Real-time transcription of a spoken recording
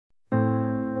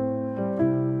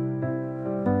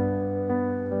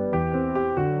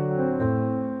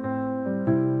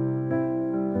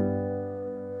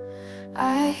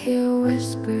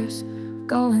whispers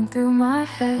going through my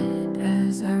head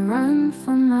as I run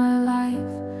for my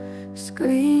life,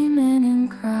 screaming and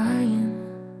crying,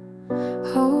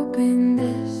 hoping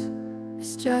this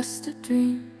is just a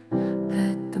dream,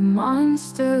 that the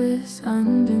monster is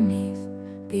underneath,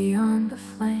 beyond the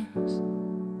flames.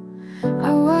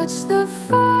 I watch the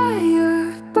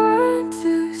fire burn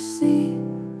to see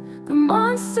the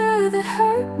monster that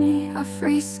hurt me. I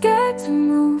freeze, scared to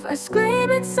move. I scream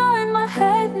inside my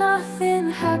head, nothing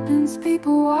happens.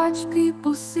 People watch,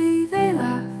 people see, they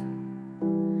laugh.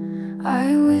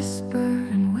 I whisper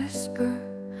and whisper,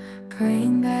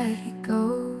 praying that he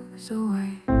goes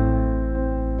away.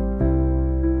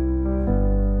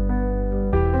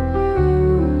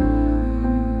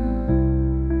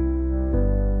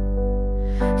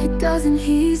 He doesn't,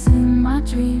 he's in my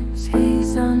dreams,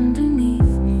 he's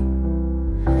underneath me.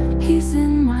 He's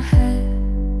in my head,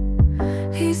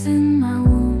 he's in my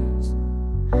wounds,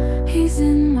 he's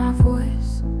in my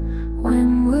voice.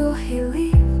 When will he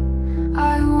leave?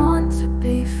 I want to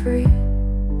be free.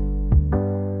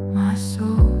 My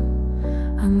soul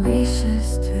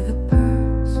unleashes to the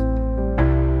birds,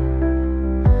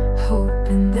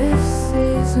 hoping this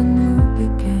is a new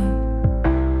beginning.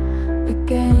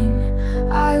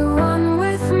 I run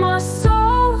with my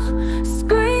soul,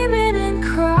 screaming and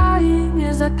crying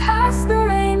as I pass the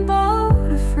rainbow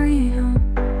to freedom,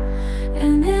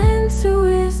 and into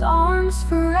his arms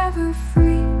forever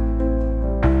free.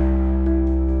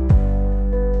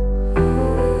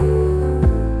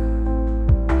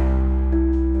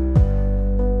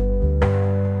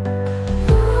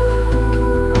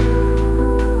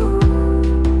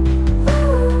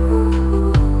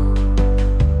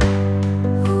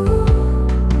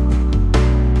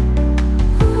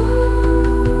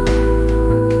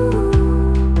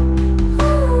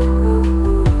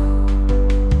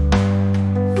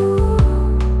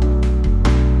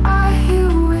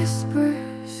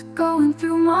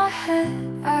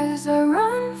 As I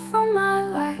run for my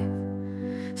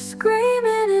life,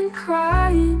 screaming and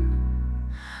crying,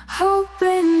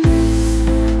 hoping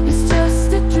this is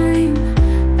just a dream,